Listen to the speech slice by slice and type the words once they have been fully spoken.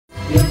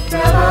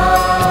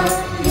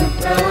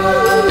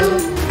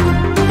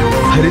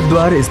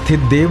हरिद्वार स्थित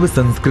देव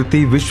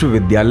संस्कृति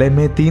विश्वविद्यालय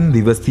में 3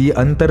 दिवसीय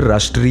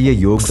अंतर्राष्ट्रीय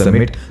योग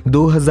समिट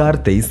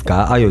 2023 का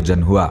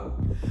आयोजन हुआ।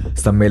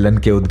 सम्मेलन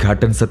के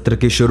उद्घाटन सत्र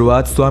की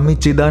शुरुआत Swami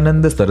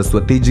Chidanand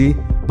Saraswati ji,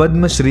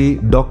 Padmashri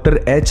doctor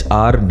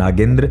HR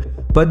Nagendra,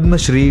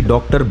 Padmashri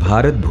doctor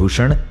Bharat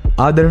Bhushan,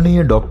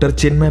 आदरणीय डॉक्टर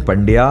चिन्मय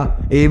पंड्या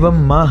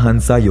एवं मां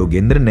हंसा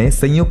योगेंद्र ने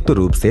संयुक्त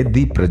रूप से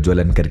दीप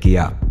प्रज्वलन कर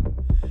किया।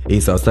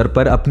 इस अवसर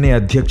पर अपने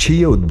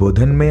अध्यक्षीय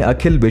उद्बोधन में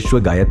अखिल विश्व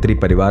गायत्री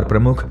परिवार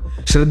प्रमुख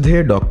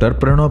श्रद्धेय डॉक्टर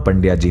प्रणव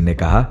पंड्या जी ने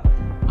कहा,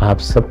 आप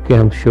सबके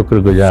हम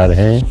शुक्रगुजार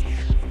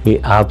हैं कि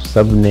आप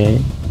सब ने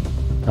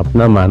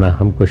अपना माना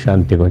हमको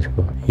शांतिकुंज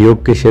को।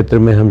 योग के क्षेत्र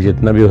में हम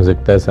जितना भी हो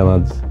सकता है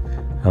समाज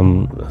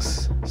हम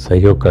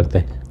सहयोग करते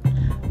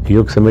हैं।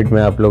 योग समिट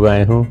में आप लोग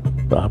आए हों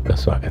तो आपका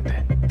स्वागत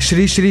है।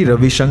 श्री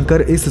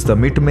रविशंकर इस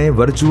समिट में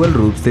वर्चुअल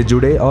रूप से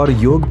जुड़े और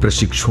योग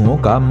प्रशिक्षुओं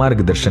का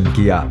मार्गदर्शन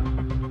किया।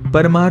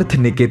 परमार्थ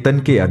निकेतन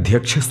के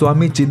अध्यक्ष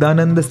स्वामी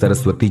चिदानंद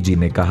सरस्वती जी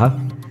ने कहा,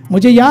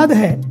 मुझे याद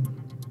है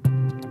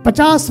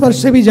 50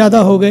 वर्ष से भी ज्यादा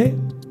हो गए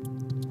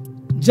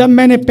जब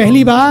मैंने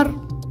पहली बार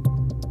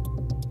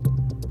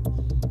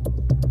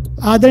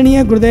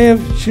आदरणीय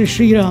गुरुदेव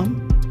श्री राम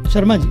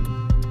शर्मा जी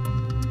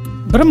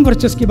ब्रह्म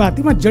वर्चस्व की बात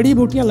थी, वहां जड़ी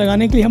बूटियां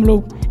लगाने के लिए हम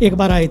लोग एक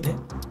बार आए थे।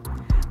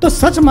 तो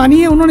सच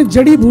मानिए उन्होंने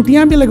जड़ी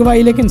बूटियां भी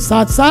लगवाई, लेकिन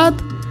साथ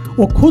साथ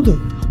वो खुद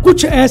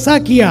कुछ ऐसा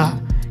किया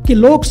कि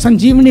लोग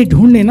संजीवनी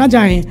ढूंढने ना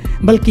जाएं,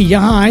 बल्कि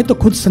यहां आए तो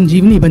खुद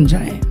संजीवनी बन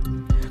जाएं,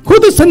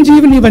 खुद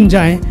संजीवनी बन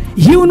जाएं,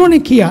 ये उन्होंने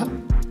किया।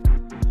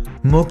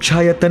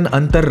 मोक्षायतन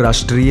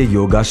अंतर्राष्ट्रीय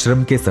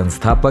योगाश्रम के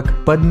संस्थापक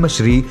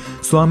पद्मश्री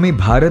स्वामी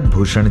भारत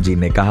भूषण जी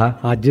ने कहा,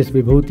 आज जिस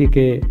विभूति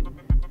के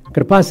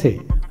कृपा से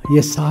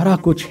ये सारा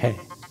कुछ है,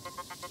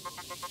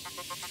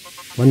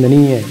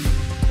 वंदनीय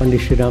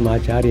पंडित श्री राम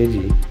आचार्य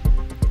जी,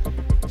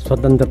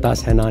 स्वतंत्रता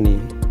सेनानी,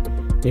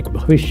 एक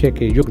भविष्य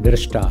के युग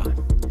दृष्टा,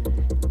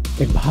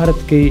 एक भारत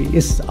के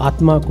इस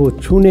आत्मा को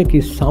छूने की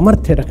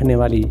सामर्थ्य रखने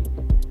वाली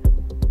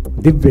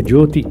दिव्य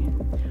ज्योति,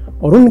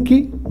 और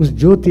उनकी उस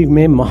ज्योति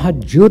में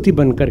महाज्योति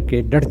बनकर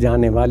के डट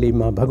जाने वाली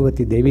माँ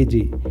भगवती देवी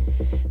जी।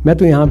 मैं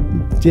तो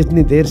यहाँ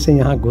जितनी देर से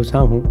यहाँ घुसा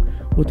हूँ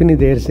उतनी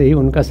देर से ही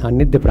उनका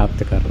सानिध्य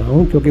प्राप्त कर रहा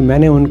हूँ, क्योंकि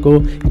मैंने उनको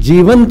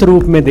जीवंत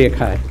रूप में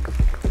देखा है,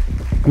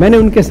 मैंने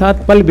उनके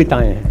साथ पल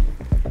बिताए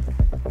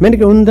हैं। मैंने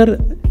के अंदर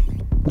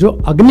जो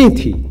अग्नि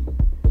थी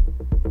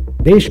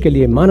देश के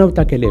लिए,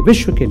 मानवता के लिए,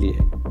 विश्व के लिए,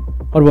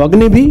 और वो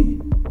अग्नि भी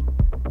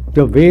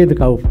जो वेद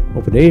का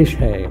उपदेश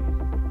है,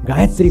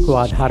 गायत्री को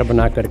आधार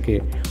बना करके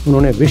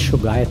उन्होंने विश्व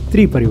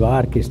गायत्री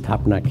परिवार की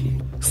स्थापना की।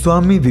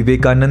 स्वामी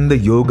विवेकानंद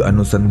योग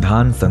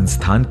अनुसंधान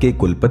संस्थान के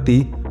कुलपति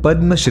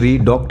पद्मश्री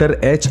डॉक्टर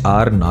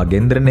HR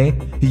नागेंद्र ने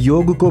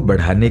योग को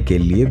बढ़ाने के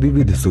लिए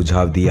विविध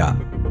सुझाव दिया।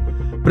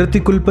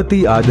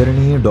 प्रतिकुलपति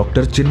आदरणीय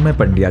डॉक्टर चिन्मय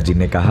पंड्या जी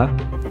ने कहा,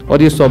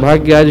 और ये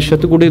सौभाग्य आज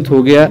शतगुणित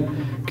हो गया,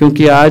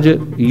 क्योंकि आज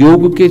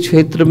योग के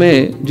क्षेत्र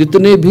में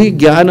जितने भी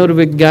ज्ञान और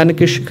विज्ञान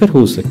के शिखर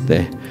हो सकते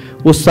हैं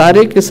वो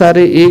सारे के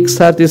सारे एक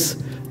साथ इस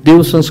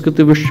देव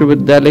संस्कृति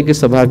विश्वविद्यालय के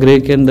सभागृह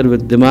के अंदर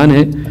विद्यमान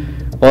है।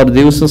 और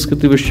देव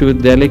संस्कृति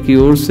विश्वविद्यालय की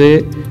ओर से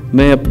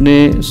मैं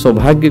अपने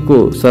सौभाग्य को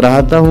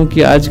सराहता हूं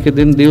कि आज के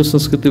दिन देव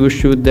संस्कृति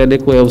विश्वविद्यालय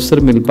को अवसर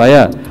मिल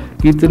पाया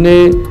कि इतने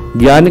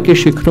ज्ञान के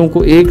शिखरों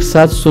को एक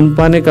साथ सुन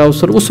पाने का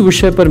अवसर उस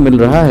विषय पर मिल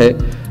रहा है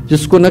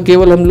जिसको न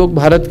केवल हम लोग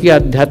भारत की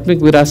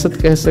आध्यात्मिक विरासत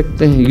कह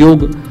सकते हैं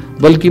योग,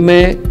 बल्कि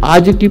मैं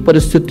आज की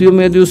परिस्थितियों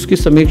में यदि उसकी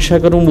समीक्षा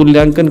करूं,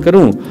 मूल्यांकन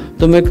करूं,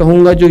 तो मैं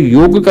कहूंगा जो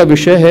योग का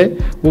विषय है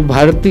वो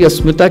भारतीय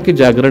अस्मिता के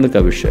जागरण का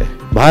विषय है,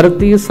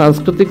 भारतीय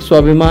सांस्कृतिक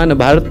स्वाभिमान,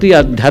 भारतीय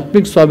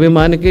आध्यात्मिक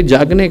स्वाभिमान के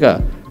जागने का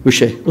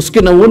विषय,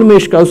 उसके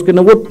नवोन्मेष का, उसके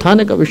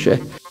नवोत्थान का विषय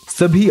है।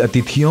 सभी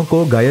अतिथियों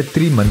को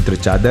गायत्री मंत्र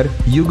चादर,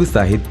 युग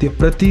साहित्य,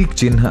 प्रतीक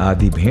चिन्ह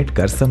आदि भेंट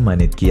कर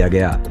सम्मानित किया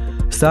गया।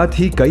 साथ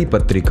ही कई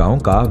पत्रिकाओं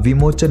का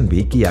विमोचन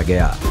भी किया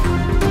गया।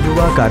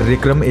 युवा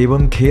कार्यक्रम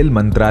एवं खेल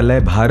मंत्रालय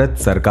भारत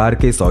सरकार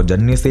के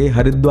सौजन्य से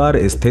हरिद्वार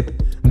स्थित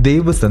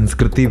देव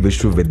संस्कृति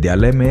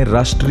विश्वविद्यालय में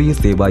राष्ट्रीय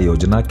सेवा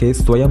योजना के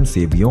स्वयं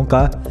सेवियों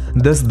का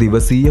 10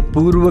 दिवसीय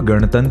पूर्व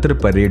गणतंत्र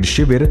परेड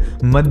शिविर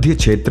मध्य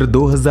क्षेत्र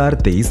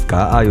 2023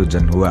 का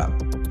आयोजन हुआ।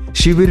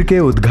 शिविर के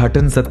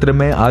उद्घाटन सत्र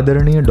में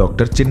आदरणीय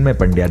डॉक्टर चिन्मय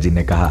पंड्या जी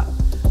ने कहा,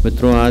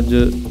 मित्रों, आज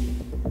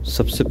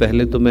सबसे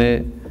पहले तो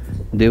मैं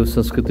देव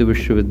संस्कृति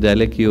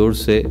विश्वविद्यालय की ओर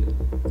से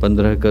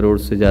 15 करोड़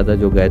से ज़्यादा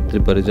जो गायत्री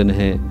परिजन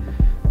हैं,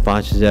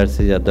 5000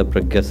 से ज़्यादा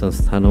प्रज्ञा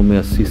संस्थानों में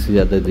 80 से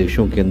ज़्यादा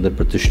देशों के अंदर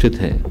प्रतिष्ठित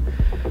हैं,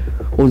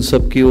 उन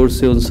सब की ओर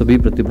से उन सभी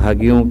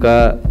प्रतिभागियों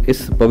का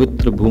इस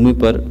पवित्र भूमि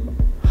पर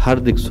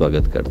हार्दिक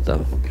स्वागत करता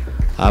हूँ।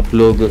 आप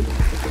लोग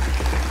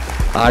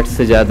 8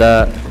 से ज़्यादा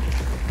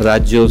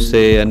राज्यों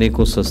से,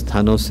 अनेकों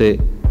संस्थानों से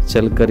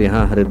चलकर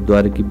यहाँ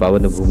हरिद्वार की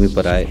पावन भूमि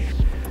पर आए,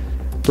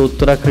 तो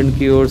उत्तराखंड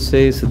की ओर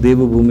से, इस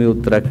देवभूमि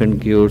उत्तराखंड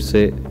की ओर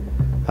से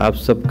आप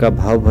सबका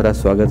भाव भरा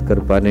स्वागत कर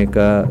पाने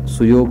का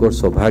सुयोग और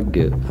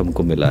सौभाग्य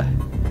हमको मिला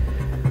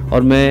है।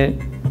 और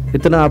मैं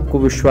इतना आपको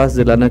विश्वास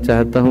दिलाना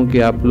चाहता हूं कि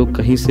आप लोग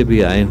कहीं से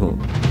भी आए हों,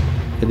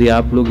 यदि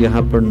आप लोग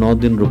यहाँ पर 9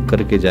 दिन रुक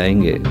कर के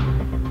जाएंगे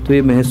तो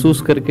ये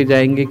महसूस करके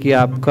जाएंगे कि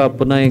आपका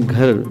अपना एक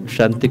घर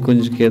शांति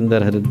कुंज के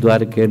अंदर,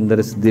 हरिद्वार के अंदर,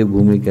 इस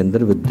देवभूमि के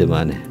अंदर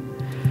विद्यमान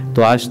है।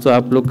 तो आज तो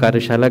आप लोग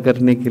कार्यशाला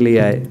करने के लिए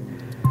आए।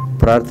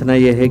 प्रार्थना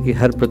यह है कि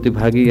हर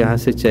प्रतिभागी यहाँ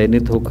से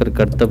चयनित होकर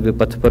कर्तव्य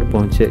पथ पर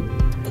पहुँचे।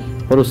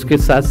 और उसके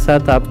साथ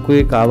साथ आपको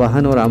एक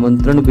आह्वान और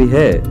आमंत्रण भी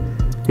है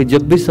कि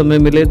जब भी समय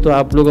मिले तो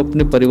आप लोग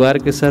अपने परिवार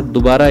के साथ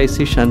दोबारा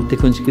इसी शांति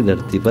कुंज की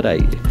धरती पर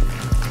आइए।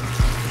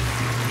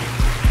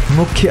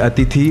 मुख्य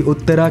अतिथि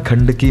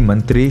उत्तराखंड की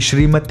मंत्री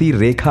श्रीमती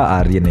रेखा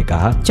आर्य ने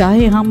कहा,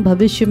 चाहे हम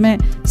भविष्य में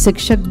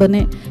शिक्षक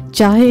बने,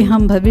 चाहे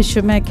हम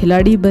भविष्य में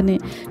खिलाड़ी बने,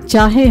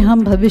 चाहे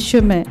हम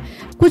भविष्य में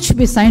कुछ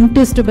भी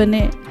साइंटिस्ट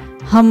बने,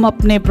 हम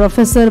अपने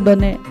प्रोफेसर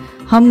बने,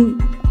 हम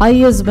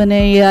आईएएस बने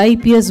या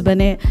आईपीएस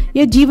बने,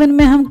 या जीवन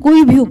में हम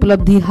कोई भी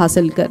उपलब्धि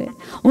हासिल करें,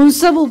 उन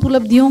सब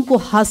उपलब्धियों को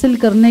हासिल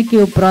करने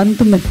के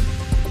उपरांत में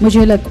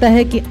मुझे लगता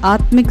है कि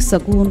आत्मिक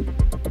सुकून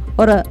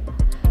और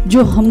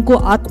जो हमको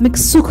आत्मिक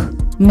सुख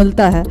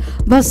मिलता है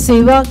वह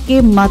सेवा के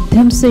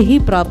माध्यम से ही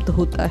प्राप्त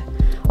होता है।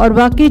 और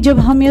वाकई जब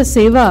हम यह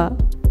सेवा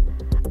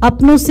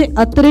अपनों से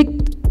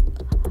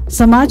अतिरिक्त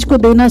समाज को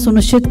देना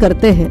सुनिश्चित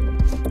करते हैं,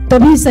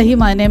 तभी सही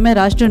मायने में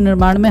राष्ट्र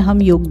निर्माण में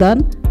हम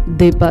योगदान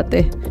दे पाते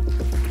हैं।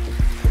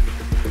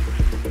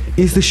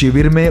 इस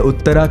शिविर में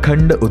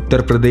उत्तराखंड,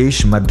 उत्तर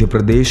प्रदेश, मध्य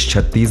प्रदेश,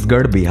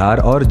 छत्तीसगढ़, बिहार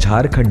और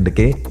झारखंड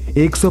के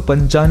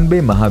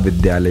 195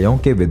 महाविद्यालयों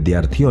के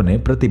विद्यार्थियों ने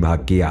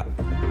प्रतिभाग किया।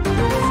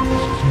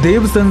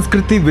 देव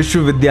संस्कृति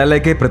विश्वविद्यालय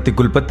के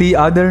प्रतिकुलपति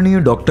आदरणीय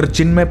डॉक्टर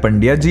चिन्मय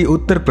पंड्या जी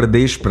उत्तर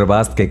प्रदेश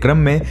प्रवास के क्रम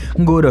में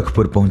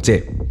गोरखपुर पहुंचे।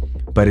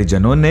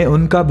 परिजनों ने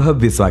उनका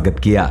भव्य स्वागत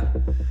किया।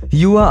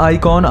 युवा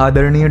आइकॉन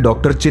आदरणीय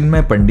डॉक्टर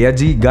चिन्मय पंड्या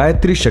जी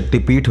गायत्री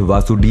शक्तिपीठ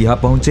वासुडीहा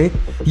पहुंचे।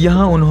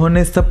 यहां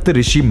उन्होंने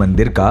सप्तऋषि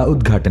मंदिर का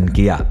उद्घाटन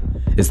किया।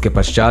 इसके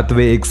पश्चात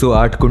वे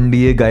 108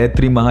 कुंडीय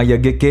गायत्री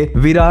महायज्ञ के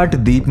विराट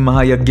दीप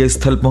महायज्ञ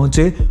स्थल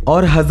पहुंचे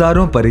और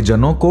हजारों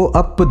परिजनों को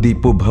अप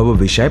दीपो भव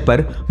विषय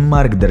पर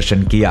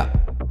मार्गदर्शन किया।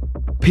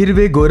 फिर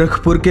वे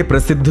गोरखपुर के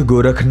प्रसिद्ध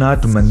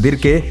गोरखनाथ मंदिर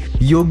के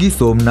योगी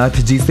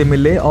सोमनाथ जी से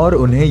मिले और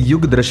उन्हें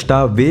युग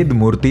दृष्टा वेद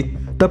मूर्ति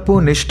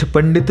तपोनिष्ठ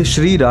पंडित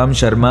श्री राम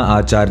शर्मा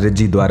आचार्य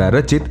जी द्वारा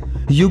रचित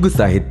युग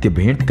साहित्य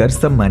भेंट कर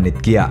सम्मानित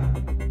किया।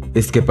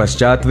 इसके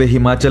पश्चात वे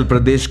हिमाचल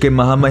प्रदेश के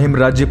महामहिम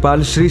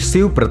राज्यपाल श्री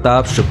शिव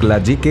प्रताप शुक्ला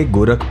जी के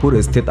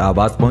गोरखपुर स्थित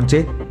आवास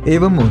पहुंचे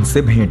एवं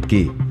उनसे भेंट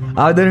की।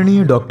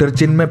 आदरणीय डॉक्टर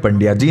चिन्मय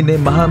पंड्या जी ने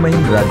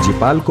महामहिम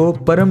राज्यपाल को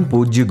परम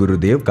पूज्य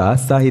गुरुदेव का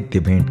साहित्य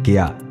भेंट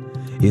किया।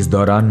 इस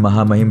दौरान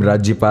महामहिम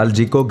राज्यपाल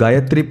जी को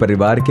गायत्री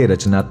परिवार के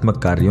रचनात्मक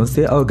कार्यों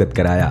से अवगत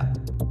कराया।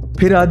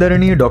 फिर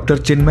आदरणीय डॉक्टर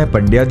चिन्मय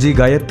पंड्या जी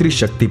गायत्री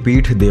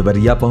शक्तिपीठ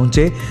देवरिया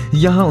पहुंचे।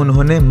 यहां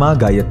उन्होंने मां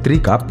गायत्री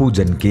का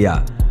पूजन किया।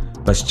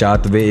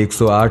 पश्चात वे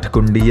 108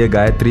 कुंडीय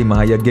गायत्री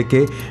महायज्ञ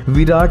के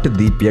विराट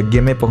दीप यज्ञ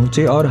में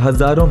पहुंचे और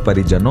हजारों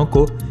परिजनों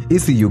को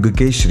इस युग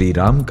के श्री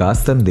राम का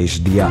संदेश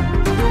दिया।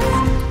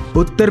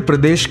 उत्तर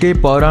प्रदेश के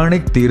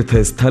पौराणिक तीर्थ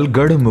स्थल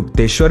गढ़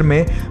मुक्तेश्वर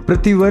में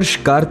प्रतिवर्ष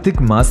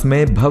कार्तिक मास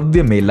में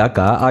भव्य मेला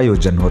का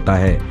आयोजन होता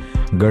है।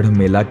 गढ़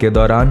मेला के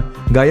दौरान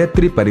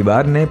गायत्री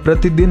परिवार ने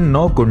प्रतिदिन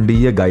 9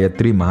 कुंडीय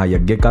गायत्री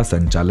महायज्ञ का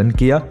संचालन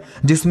किया,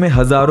 जिसमें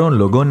हजारों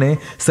लोगों ने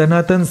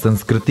सनातन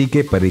संस्कृति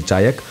के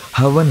परिचायक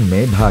हवन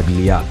में भाग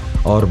लिया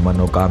और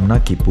मनोकामना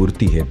की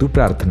पूर्ति हेतु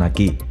प्रार्थना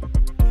की।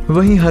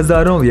 वहीं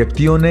हजारों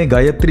व्यक्तियों ने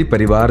गायत्री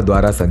परिवार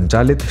द्वारा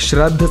संचालित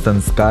श्राद्ध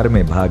संस्कार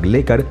में भाग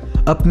लेकर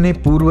अपने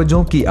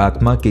पूर्वजों की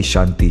आत्मा की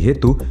शांति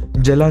हेतु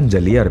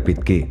जलांजलि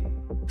अर्पित की।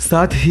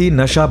 साथ ही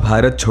नशा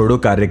भारत छोड़ो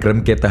कार्यक्रम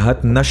के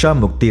तहत नशा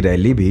मुक्ति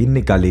रैली भी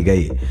निकाली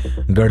गई।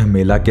 गढ़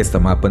मेला के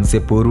समापन से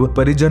पूर्व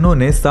परिजनों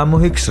ने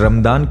सामूहिक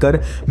श्रमदान कर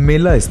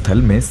मेला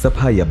स्थल में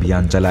सफाई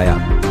अभियान चलाया।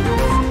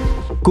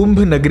 कुंभ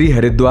नगरी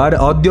हरिद्वार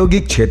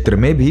औद्योगिक क्षेत्र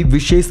में भी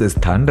विशेष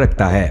स्थान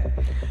रखता है।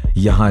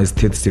 यहाँ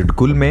स्थित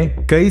सिडकुल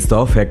में कई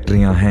 100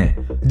 फैक्ट्रियां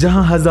हैं,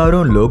 जहां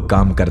हजारों लोग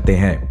काम करते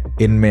हैं।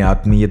 इनमें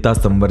आत्मीयता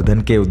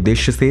संवर्धन के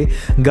उद्देश्य से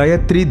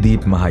गायत्री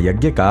दीप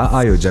महायज्ञ का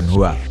आयोजन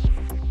हुआ।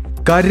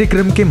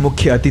 कार्यक्रम के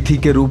मुख्य अतिथि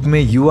के रूप में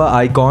युवा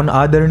आइकॉन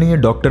आदरणीय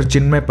डॉक्टर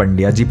चिन्मय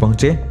पंड्या जी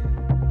पहुंचे।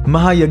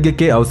 महायज्ञ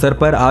के अवसर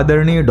पर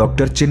आदरणीय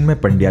डॉक्टर चिन्मय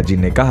पंड्या जी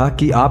ने कहा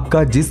कि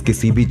आपका जिस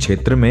किसी भी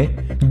क्षेत्र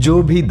में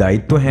जो भी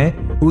दायित्व है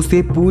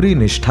उसे पूरी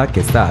निष्ठा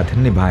के साथ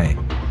निभाएं।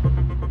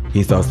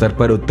 इस अवसर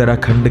पर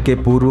उत्तराखंड के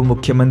पूर्व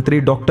मुख्यमंत्री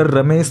डॉक्टर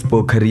रमेश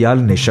पोखरियाल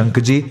निशंक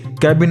जी,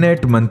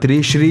 कैबिनेट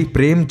मंत्री श्री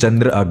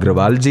प्रेमचंद्र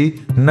अग्रवाल जी,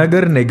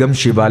 नगर निगम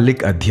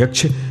शिवालिक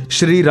अध्यक्ष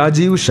श्री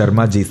राजीव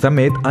शर्मा जी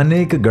समेत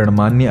अनेक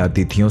गणमान्य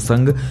अतिथियों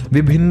संग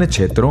विभिन्न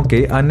क्षेत्रों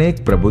के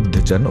अनेक प्रबुद्ध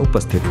जन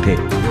उपस्थित थे।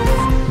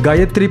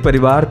 गायत्री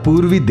परिवार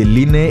पूर्वी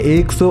दिल्ली ने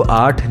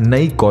 108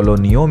 नई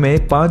कॉलोनियों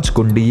में 5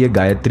 कुंडीय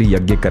गायत्री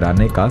यज्ञ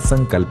कराने का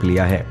संकल्प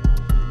लिया है।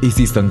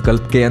 इसी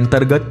संकल्प के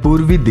अंतर्गत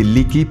पूर्वी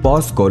दिल्ली की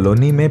पॉस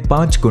कॉलोनी में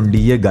 5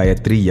 कुंडीय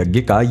गायत्री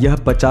यज्ञ का यह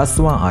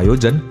 50वां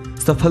आयोजन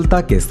सफलता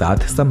के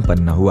साथ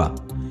संपन्न हुआ।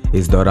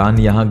 इस दौरान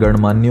यहां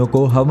गणमान्यों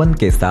को हवन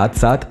के साथ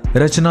साथ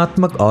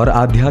रचनात्मक और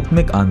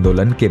आध्यात्मिक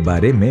आंदोलन के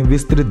बारे में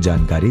विस्तृत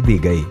जानकारी दी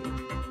गई।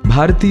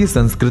 भारतीय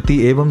संस्कृति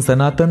एवं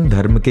सनातन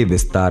धर्म के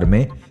विस्तार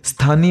में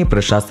स्थानीय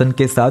प्रशासन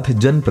के साथ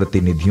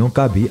जनप्रतिनिधियों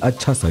का भी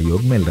अच्छा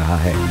सहयोग मिल रहा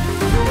है।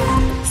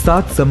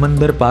 7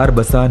 समंदर पार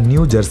बसा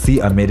न्यू जर्सी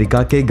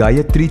अमेरिका के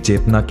गायत्री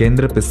चेतना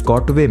केंद्र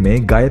पिस्कॉटवे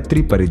में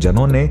गायत्री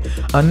परिजनों ने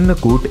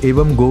अन्नकूट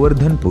एवं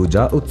गोवर्धन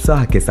पूजा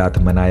उत्साह के साथ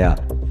मनाया।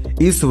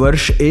 इस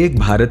वर्ष एक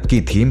भारत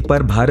की थीम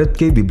पर भारत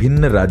के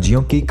विभिन्न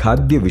राज्यों की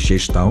खाद्य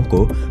विशेषताओं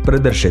को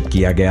प्रदर्शित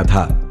किया गया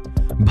था।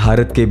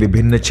 भारत के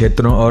विभिन्न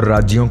क्षेत्रों और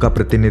राज्यों का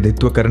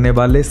प्रतिनिधित्व करने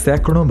वाले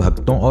सैकड़ों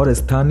भक्तों और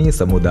स्थानीय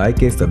समुदाय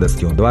के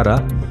सदस्यों द्वारा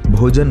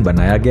भोजन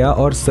बनाया गया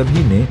और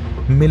सभी ने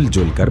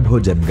मिलजुल कर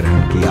भोजन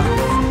ग्रहण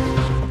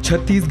किया।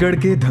 छत्तीसगढ़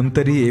के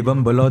धमतरी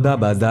एवं बलौदा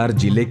बाजार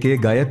जिले के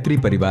गायत्री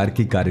परिवार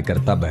की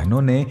कार्यकर्ता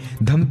बहनों ने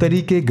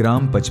धमतरी के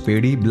ग्राम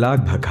पचपेड़ी ब्लॉक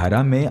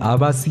भखारा में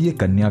आवासीय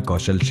कन्या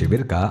कौशल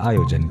शिविर का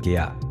आयोजन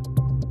किया,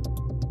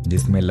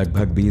 जिसमें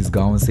लगभग 20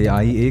 गांवों से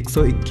आई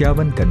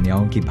 151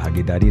 कन्याओं की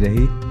भागीदारी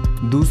रही।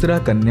 दूसरा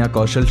कन्या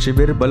कौशल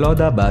शिविर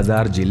बलौदा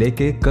बाजार जिले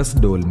के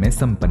कसडोल में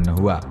संपन्न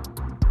हुआ।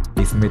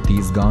 इसमें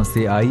 30 गांव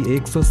से आई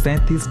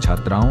 137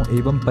 छात्राओं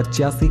एवं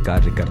 85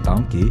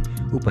 कार्यकर्ताओं की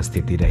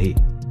उपस्थिति रही।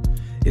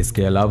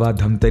 इसके अलावा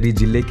धमतरी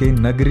जिले के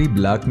नगरी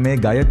ब्लॉक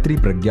में गायत्री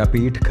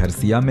प्रज्ञापीठ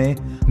खरसिया में,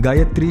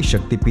 गायत्री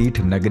शक्तिपीठ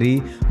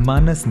नगरी,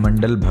 मानस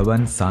मंडल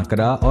भवन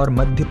सांकरा और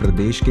मध्य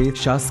प्रदेश के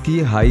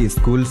शासकीय हाई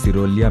स्कूल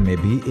सिरोलिया में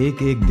भी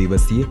एक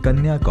दिवसीय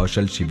कन्या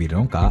कौशल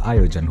शिविरों का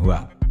आयोजन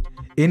हुआ।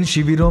 इन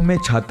शिविरों में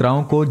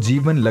छात्राओं को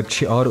जीवन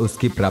लक्ष्य और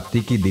उसकी प्राप्ति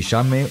की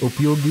दिशा में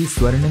उपयोगी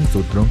स्वर्णिम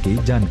सूत्रों की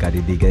जानकारी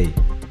दी गई।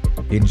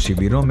 इन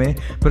शिविरों में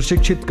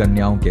प्रशिक्षित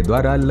कन्याओं के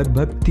द्वारा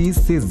लगभग 30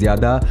 से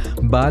ज्यादा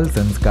बाल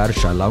संस्कार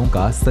शालाओं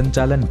का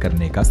संचालन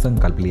करने का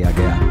संकल्प लिया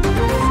गया।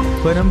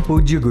 परम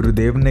पूज्य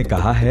गुरुदेव ने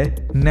कहा है,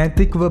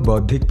 नैतिक व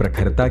बौद्धिक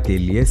प्रखरता के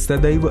लिए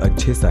सदैव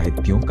अच्छे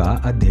साहित्यों का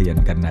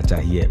अध्ययन करना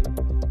चाहिए।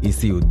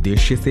 इसी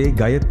उद्देश्य से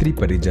गायत्री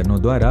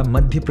परिजनों द्वारा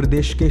मध्य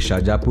प्रदेश के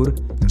शाजापुर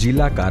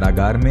जिला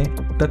कारागार में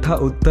तथा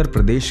उत्तर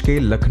प्रदेश के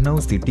लखनऊ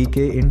सिटी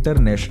के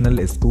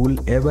इंटरनेशनल स्कूल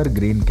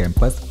एवरग्रीन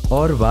कैंपस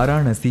और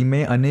वाराणसी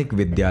में अनेक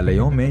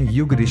विद्यालयों में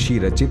युग ऋषि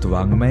रचित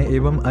वाङ्मय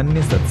एवं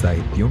अन्य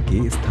सत्साहित्यों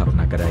की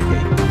स्थापना कराई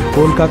गई।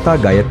 कोलकाता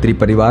गायत्री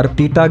परिवार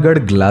टीटागढ़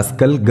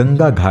ग्लासकल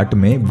गंगा घाट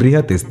में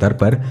बृहत स्तर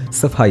पर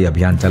सफाई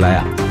अभियान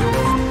चलाया।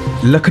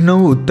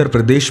 लखनऊ उत्तर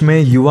प्रदेश में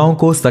युवाओं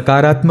को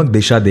सकारात्मक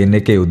दिशा देने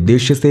के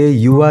उद्देश्य से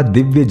युवा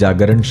दिव्य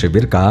जागरण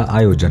शिविर का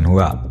आयोजन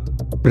हुआ।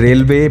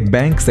 रेलवे,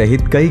 बैंक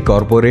सहित कई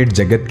कॉरपोरेट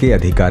जगत के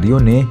अधिकारियों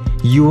ने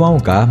युवाओं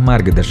का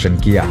मार्गदर्शन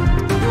किया।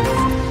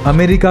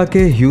 अमेरिका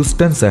के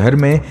ह्यूस्टन शहर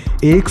में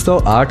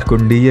 108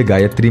 कुंडीय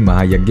गायत्री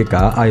महायज्ञ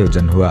का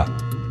आयोजन हुआ।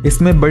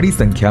 इसमें बड़ी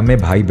संख्या में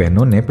भाई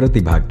बहनों ने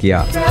प्रतिभाग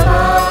किया।